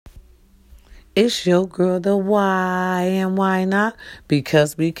It's your girl, the why and why not?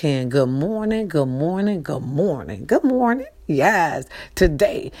 Because we can. Good morning, good morning, good morning, good morning. Yes,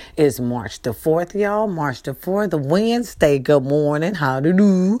 today is March the 4th, y'all. March the 4th, Wednesday. Good morning. How do you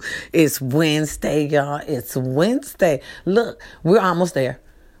do? It's Wednesday, y'all. It's Wednesday. Look, we're almost there.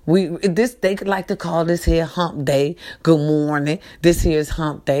 They could like to call this here hump day. Good morning. This here is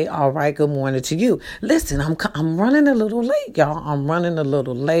hump day. All right. Good morning to you. Listen, I'm running a little late, y'all. I'm running a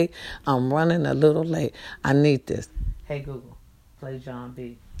little late. I need this. Hey Google, play John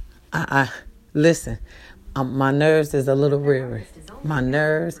B. Listen. My nerves is a little weary. My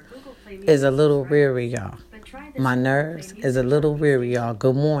nerves is a little weary, y'all. My nerves is a little weary, y'all.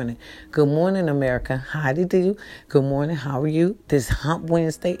 Good morning. Good morning, America. How do you do? Good morning. How are you? This Hump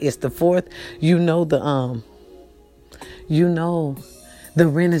Wednesday. It's the 4th. You know the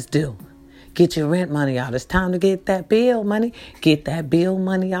rent is due. Get your rent money out. It's time to get that bill money. Get that bill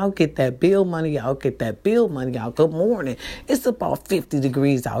money out. Get that bill money out. Get that bill money out. Good morning. It's about 50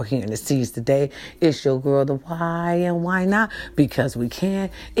 degrees out here in the seas today. It's your girl, the why and why not? Because we can.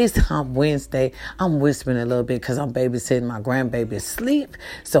 It's Hump Wednesday. I'm whispering a little bit because I'm babysitting my grandbaby asleep.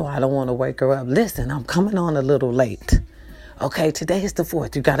 So I don't want to wake her up. Listen, I'm coming on a little late. Okay, today is the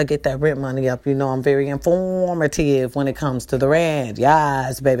 4th. You got to get that rent money up. You know, I'm very informative when it comes to the rent.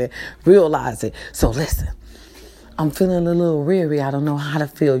 Yes, baby. Realize it. So listen, I'm feeling a little weary. I don't know how to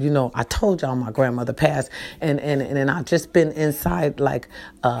feel. You know, I told y'all my grandmother passed and I've just been inside like,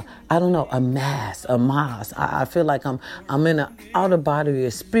 a mass. I feel like I'm in an outer body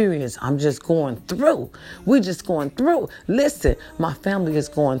experience. I'm just going through. We're just going through. Listen, my family is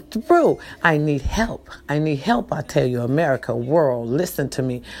going through. I need help. I tell you, America, world, listen to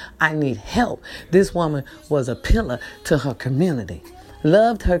me. I need help. This woman was a pillar to her community.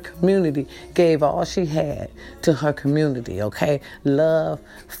 Loved her community, gave all she had to her community, okay? Love,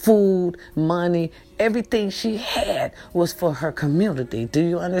 food, money, everything she had was for her community. Do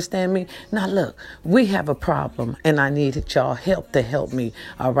you understand me? Now look, we have a problem and I need y'all help to help me,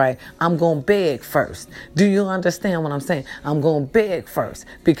 all right? I'm going to beg first. Do you understand what I'm saying? I'm going to beg first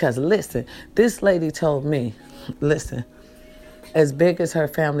because listen, this lady told me, listen, as big as her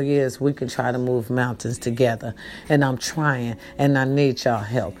family is, we can try to move mountains together. And I'm trying, and I need y'all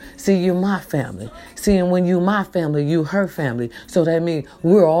help. See, you my family. See, and when you my family, you her family. So that means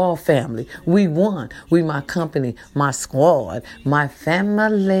we're all family. We one. We my company, my squad, my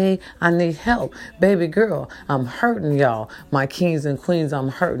family. I need help. Baby girl, I'm hurting y'all. My kings and queens, I'm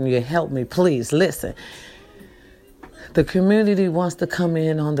hurting you. Help me, please. Listen. The community wants to come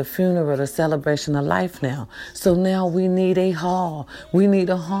in on the funeral, the celebration of life now. So now we need a hall. We need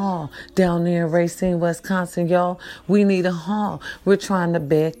a hall down there in Racine, Wisconsin, y'all. We need a hall. We're trying to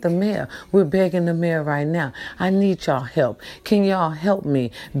beg the mayor. We're begging the mayor right now. I need y'all help. Can y'all help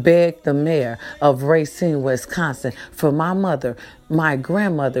me beg the mayor of Racine, Wisconsin for my mother, my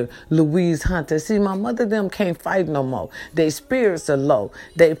grandmother, Louise Hunter. See, my mother, them can't fight no more. Their spirits are low.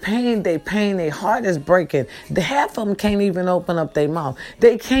 They pain, their heart is breaking. Half of them can't even open up their mouth.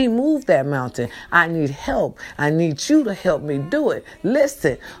 They can't move that mountain. I need help. I need you to help me do it.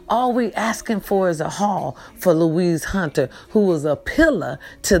 Listen, all we asking for is a hall for Louise Hunter, who was a pillar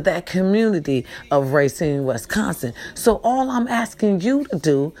to that community of Racine, Wisconsin. So all I'm asking you to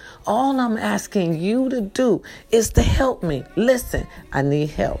do is to help me. Listen, I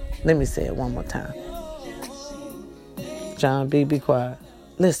need help. Let me say it one more time. John B, be quiet.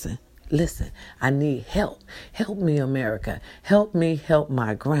 Listen, I need help. Help me, America. Help me help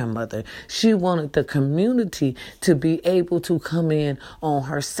my grandmother. She wanted the community to be able to come in on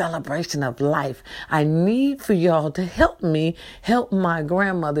her celebration of life. I need for y'all to help me help my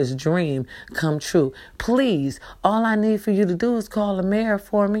grandmother's dream come true. Please, all I need for you to do is call the mayor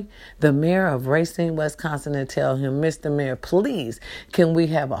for me, the mayor of Racine, Wisconsin, and tell him, Mr. Mayor, please, can we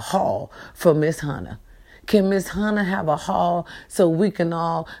have a hall for Miss Hunter? Can Miss Hunter have a hall so we can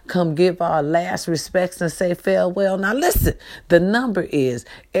all come give our last respects and say farewell? Now listen, the number is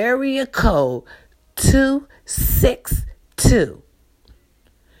area code 262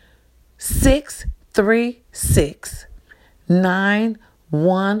 636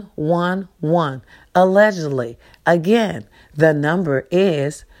 9111. Allegedly. Again, the number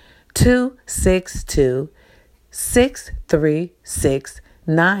is 262 636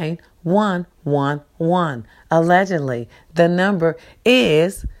 9111. Allegedly, the number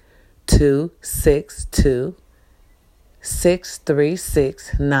is 262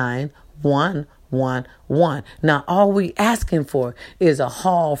 636 9111. Now, all we asking for is a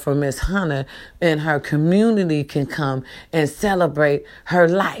hall for Miss Hunter and her community can come and celebrate her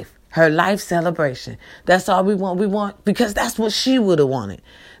life celebration. That's all we want. We want, because that's what she would have wanted.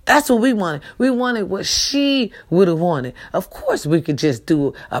 That's what we wanted. We wanted what she would have wanted. Of course, we could just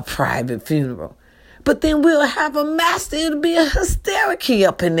do a private funeral. But then we'll have a master. It'll be a hysterical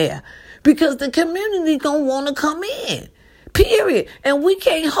up in there because the community going to want to come in. Period. And we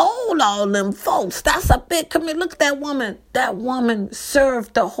can't hold all them folks. That's a big community. Look at that woman. That woman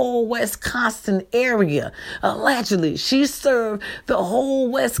served the whole Wisconsin area. Allegedly. She served the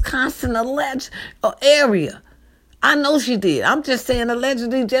whole Wisconsin area. I know she did. I'm just saying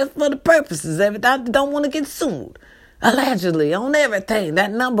allegedly just for the purposes. I don't want to get sued. Allegedly on everything.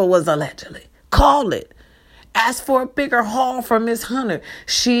 That number was allegedly. Call it. Ask for a bigger haul from Miss Hunter.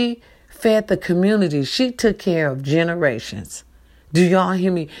 She fed the community. She took care of generations. Do y'all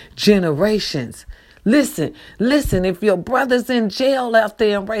hear me? Generations. Listen, if your brother's in jail out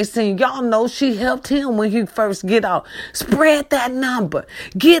there in Racine, y'all know she helped him when he first get out. Spread that number.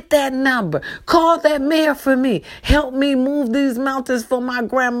 Get that number. Call that mayor for me. Help me move these mountains for my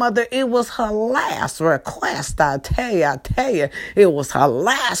grandmother. It was her last request. I tell you, it was her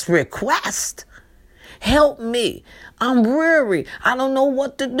last request. Help me. I'm weary. I don't know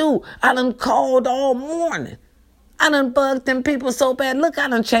what to do. I done called all morning. I done bugged them people so bad. Look, I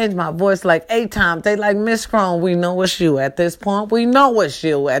done changed my voice like 8 times. They like, Miss Crone, we know it's you at this point. We know it's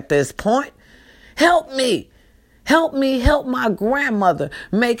you at this point. Help me. Help me help my grandmother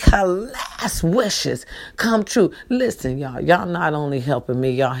make her last wishes come true. Listen, y'all. Y'all not only helping me,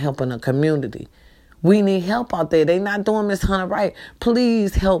 y'all helping the community. We need help out there. They not doing Miss Hunter right.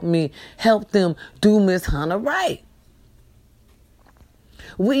 Please help me. Help them do Miss Hunter right.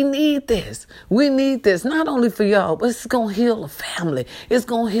 We need this. We need this not only for y'all, but it's going to heal the family. It's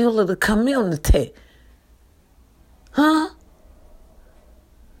going to heal the community. Huh?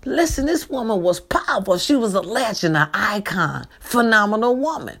 Listen, this woman was powerful. She was a legend, an icon, phenomenal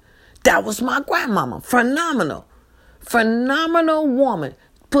woman. That was my grandmama. Phenomenal. Phenomenal woman.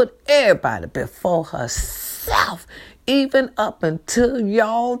 Put everybody before herself, even up until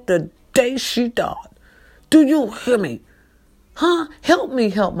y'all the day she died. Do you hear me? Huh? Help me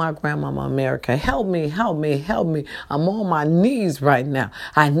help my grandmama America. Help me. I'm on my knees right now.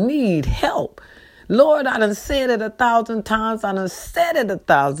 I need help. Lord, I done said it 1,000 times.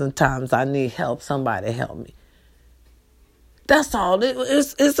 I need help. Somebody help me. That's all.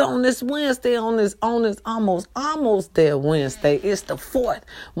 It's on this Wednesday, on this almost there Wednesday. It's the 4th,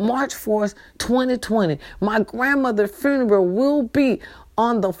 March 4th, 2020. My grandmother's funeral will be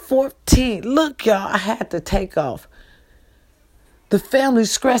on the 14th. Look, y'all, I had to take off. The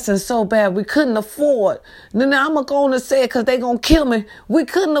family's stressing so bad, we couldn't afford. Then I'm going to go on and say it because they're going to kill me. We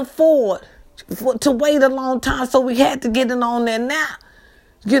couldn't afford to wait a long time, so we had to get it on there now.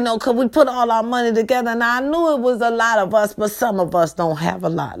 You know, because we put all our money together. And I knew it was a lot of us, but some of us don't have a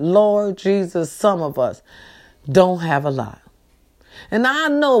lot. Lord Jesus, some of us don't have a lot. And I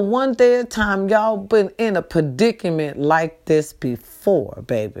know one day at a time, y'all been in a predicament like this before,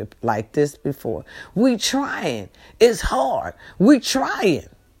 baby. Like this before. We trying. It's hard. We trying.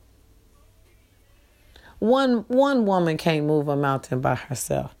 One woman can't move a mountain by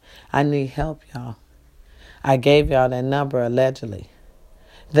herself. I need help, y'all. I gave y'all that number allegedly.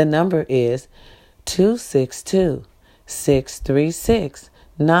 The number is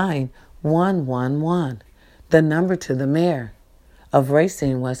 262-636-9111. The number to the mayor of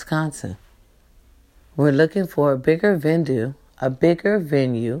Racine, Wisconsin. We're looking for a bigger venue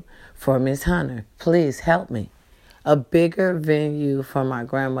for Miss Hunter. Please help me. A bigger venue for my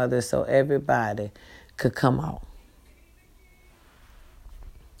grandmother so everybody could come out.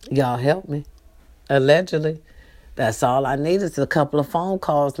 Y'all help me. Allegedly. That's all I need is a couple of phone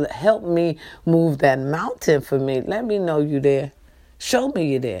calls. Help me move that mountain for me. Let me know you there. Show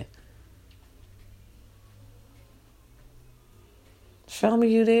me you there. Show me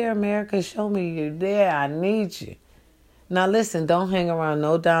you there, America. Show me you there. I need you. Now listen, don't hang around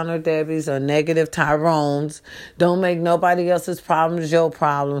no Downer Debbies or negative Tyrones. Don't make nobody else's problems your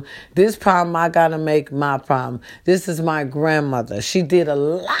problem. This problem I gotta make my problem. This is my grandmother. She did a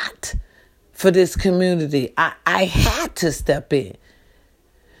lot for this community. I had to step in.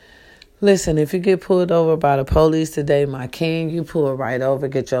 Listen, if you get pulled over by the police today, my king, you pull right over,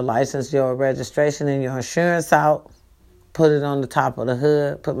 get your license, your registration, and your insurance out. Put it on the top of the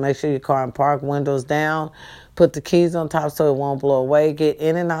hood. Make sure your car and park windows down. Put the keys on top so it won't blow away. Get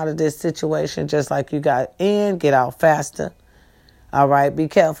in and out of this situation just like you got in. Get out faster. All right, be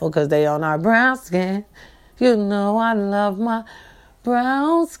careful because they on our brown skin. You know I love my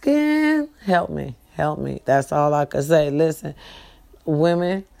brown skin. Help me. That's all I can say. Listen,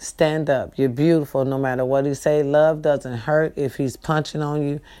 women, stand up. You're beautiful no matter what he say. Love doesn't hurt. If he's punching on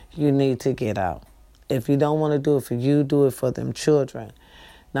you, you need to get out. If you don't want to do it for you, do it for them children.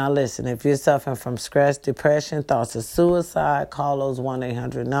 Now listen, if you're suffering from stress, depression, thoughts of suicide, call those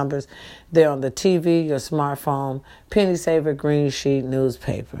 1-800 numbers. They're on the TV, your smartphone, penny saver, green sheet,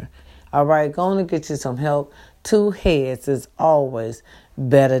 newspaper. All right, go on and get you some help. 2 heads is always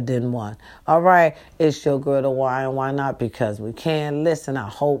better than one. All right, it's your girl, the why and why not, because we can. Listen, I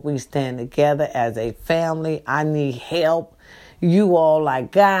hope we stand together as a family. I need help. You all I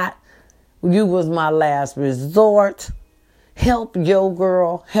got. You was my last resort. Help your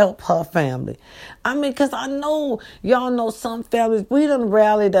girl, help her family. I mean, because I know, y'all know some families, we done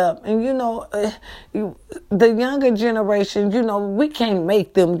rallied up. And, the younger generation, we can't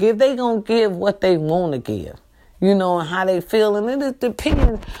make them give. They going to give what they want to give, and how they feel. And it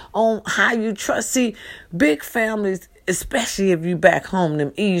depends on how you trust. See, big families, especially if you back home,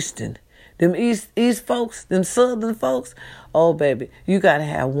 them East folks, them Southern folks, oh, baby, you got to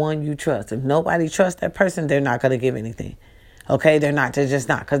have one you trust. If nobody trusts that person, they're not going to give anything. Okay, they're just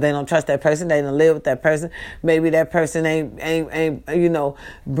not, because they don't trust that person. They don't live with that person. Maybe that person ain't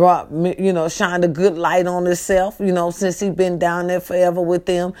brought, shined a good light on himself, since he been down there forever with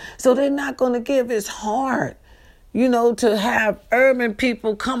them. So they're not going to give. It's hard, to have urban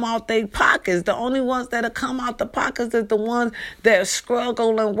people come out their pockets. The only ones that'll come out the pockets is the ones that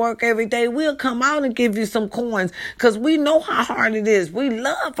struggle and work every day. We'll come out and give you some coins because we know how hard it is. We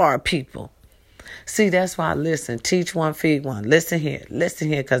love our people. See, that's why I listen. Teach one, feed one. Listen here,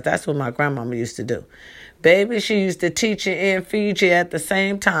 because that's what my grandmama used to do. Baby, she used to teach you and feed you at the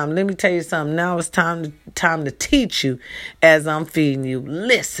same time. Let me tell you something. Now it's time to teach you as I'm feeding you.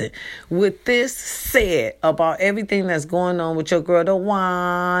 Listen, with this said about everything that's going on with your girl, the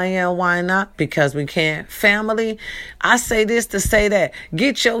why and why not, because we can't. Family, I say this to say that.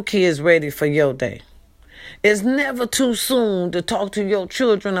 Get your kids ready for your day. It's never too soon to talk to your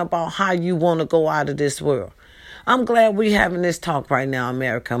children about how you want to go out of this world. I'm glad we having this talk right now,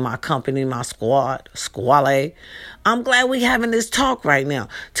 America, my company, my squale. I'm glad we having this talk right now.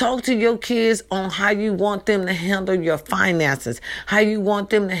 Talk to your kids on how you want them to handle your finances, how you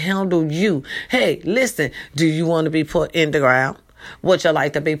want them to handle you. Hey, listen, do you want to be put in the ground? Would you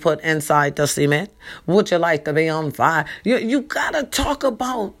like to be put inside the cement? Would you like to be on fire? You got to talk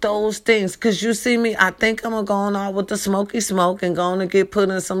about those things, because you see me, I think I'm going to go on out with the smoky smoke and going to get put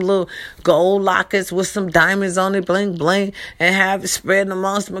in some little gold lockets with some diamonds on it, bling, bling, and have it spread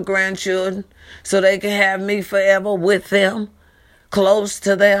amongst my grandchildren so they can have me forever with them, close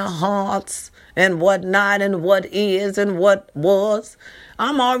to their hearts and what not and what is and what was.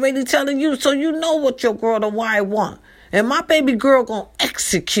 I'm already telling you, so you know what your girl, the why, want. And my baby girl gonna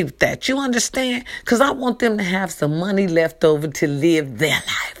execute that. You understand? Because I want them to have some money left over to live their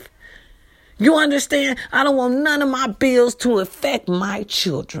life. You understand? I don't want none of my bills to affect my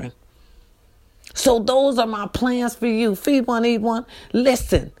children. So those are my plans for you. Feed one, eat one.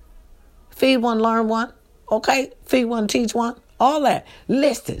 Listen. Feed one, learn one. Okay? Feed one, teach one. All that.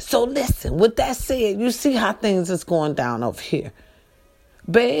 Listen. So listen. With that said, you see how things is going down over here.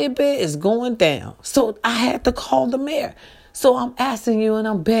 Baby, it's going down. So I had to call the mayor. So I'm asking you and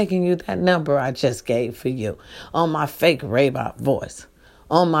I'm begging you that number I just gave for you on my fake robot voice.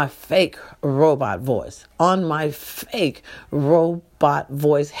 On my fake robot voice. On my fake robot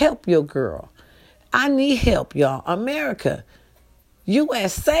voice. Help your girl. I need help, y'all. America,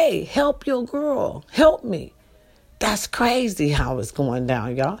 USA, help your girl. Help me. That's crazy how it's going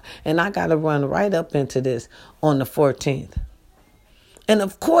down, y'all. And I got to run right up into this on the 14th. And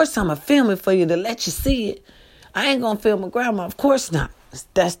of course, I'm going to film it for you to let you see it. I ain't going to film my grandma. Of course not.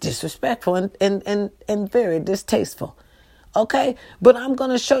 That's disrespectful and very distasteful. Okay? But I'm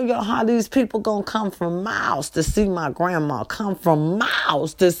going to show y'all how these people going to come from miles to see my grandma. Come from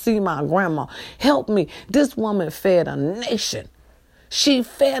miles to see my grandma. Help me. This woman fed a nation. She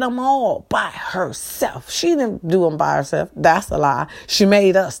fed them all by herself. She didn't do them by herself. That's a lie. She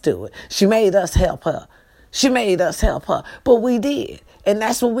made us do it. She made us help her. But we did. And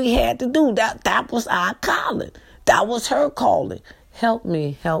that's what we had to do. That was our calling. That was her calling. Help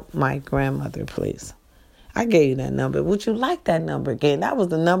me help my grandmother, please. I gave you that number. Would you like that number again? That was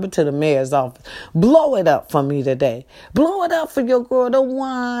the number to the mayor's office. Blow it up for me today. Blow it up for your girl. The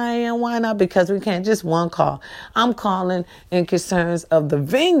why and why not? Because we can't just one call. I'm calling in concerns of the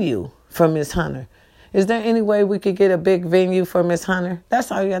venue for Miss Hunter. Is there any way we could get a big venue for Miss Hunter?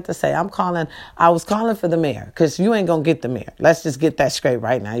 That's all you have to say. I was calling for the mayor, because you ain't going to get the mayor. Let's just get that straight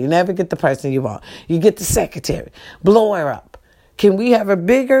right now. You never get the person you want. You get the secretary. Blow her up. Can we have a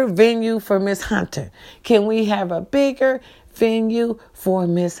bigger venue for Miss Hunter? Can we have a bigger venue for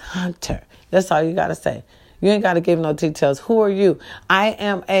Miss Hunter? That's all you got to say. You ain't got to give no details. Who are you? I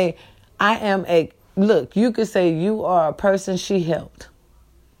am a, look, you could say you are a person she helped.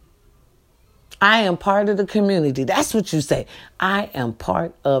 I am part of the community. That's what you say. I am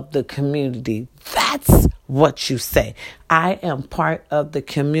part of the community. That's what you say. I am part of the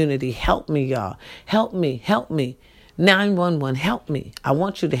community. Help me, y'all. Help me. Help me. 911, help me. I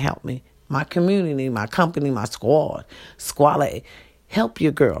want you to help me. My community, my company, my squad. Squale. Help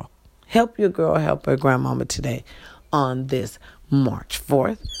your girl. Help your girl help her grandmama today on this March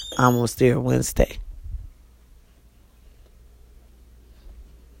 4th. Almost there Wednesday.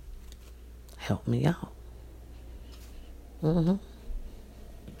 Help me out.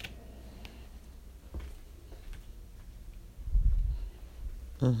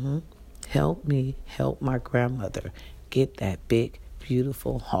 Help me help my grandmother get that big,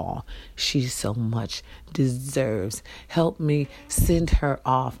 beautiful haul she so much deserves. Help me send her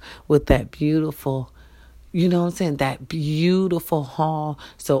off with that beautiful, you know what I'm saying, that beautiful haul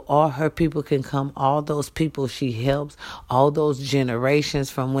so all her people can come, all those people she helps, all those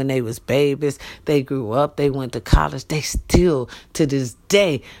generations from when they was babies, they grew up, they went to college, they still to this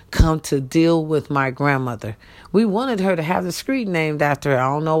day come to deal with my grandmother. We wanted her to have the street named after her. I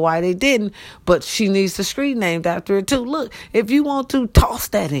don't know why they didn't, but she needs the street named after her too. Look, if you want to, toss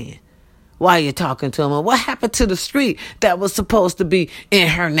that in while you're talking to them. What happened to the street that was supposed to be in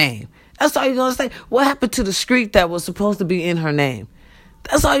her name? That's all you're going to say. What happened to the street that was supposed to be in her name?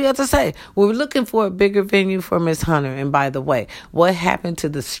 That's all you have to say. We're looking for a bigger venue for Miss Hunter. And by the way, what happened to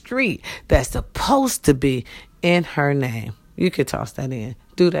the street that's supposed to be in her name? You could toss that in.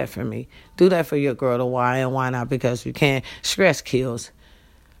 Do that for me. Do that for your girl, the why and why not, because you can. Stress kills.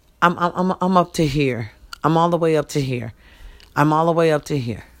 I'm up to here. I'm all the way up to here. I'm all the way up to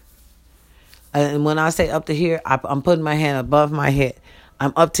here. And when I say up to here, I'm putting my hand above my head.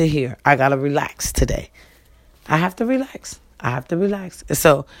 I'm up to here. I got to relax today. I have to relax. And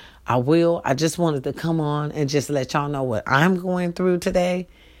so I will. I just wanted to come on and just let y'all know what I'm going through today.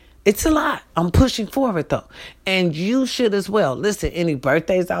 It's a lot. I'm pushing forward, though. And you should as well. Listen, any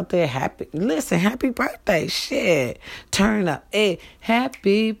birthdays out there? Happy birthday. Shit. Turn up. Hey,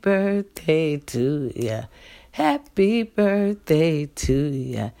 happy birthday to ya. Happy birthday to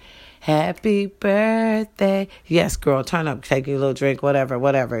ya. Happy birthday. Yes, girl, turn up, take your little drink,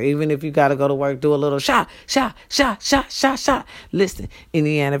 whatever. Even if you got to go to work, do a little shot. Listen,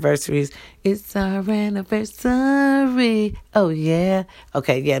 any anniversaries? It's our anniversary. Oh, yeah.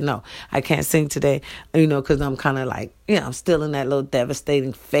 Okay, yeah, no, I can't sing today, because I'm kind of like, I'm still in that little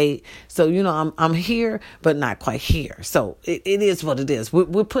devastating fate. So, I'm here, but not quite here. So it is what it is.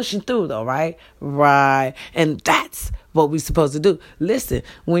 We're pushing through, though, right? Right. And that's what we're supposed to do. Listen,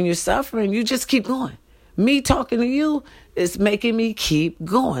 when you're suffering, you just keep going. Me talking to you is making me keep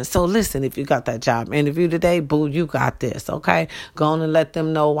going. So listen, if you got that job interview today, boo, you got this, okay? Go on and let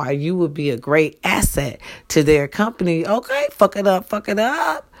them know why you would be a great asset to their company, okay? Fuck it up.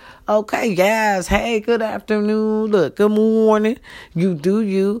 Okay, yes. Hey, good afternoon. Look, good morning. You do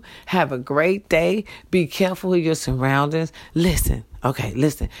you. Have a great day. Be careful with your surroundings. Listen.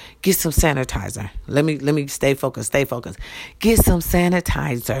 Get some sanitizer. Let me stay focused. Get some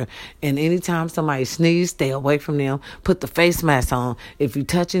sanitizer. And anytime somebody sneezes, stay away from them. Put the face mask on. If you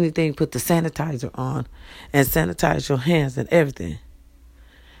touch anything, put the sanitizer on. And sanitize your hands and everything.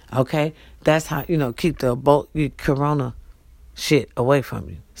 Okay? That's how, keep the corona shit away from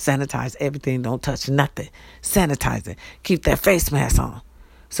you. Sanitize everything. Don't touch nothing. Sanitize it. Keep that face mask on.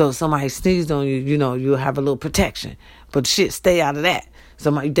 So if somebody sneezed on you, you'll have a little protection. But shit, stay out of that.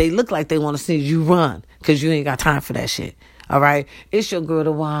 They look like they want to sneeze, you run. Because you ain't got time for that shit. All right? It's your girl,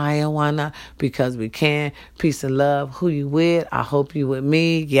 the why and why not? Because we can. Peace and love. Who you with? I hope you with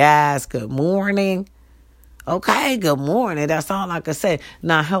me. Yes, good morning. Okay, good morning. That's all I can say.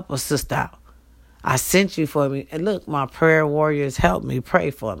 Now help a sister out. I sent you for me. And look, my prayer warriors, help me.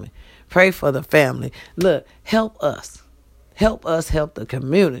 Pray for me. Pray for the family. Look, help us. Help us help the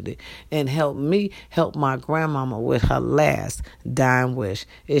community and help me help my grandmama with her last dying wish.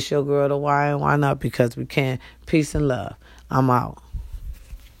 It's your girl, the why and why not? Because we can. Peace and love. I'm out.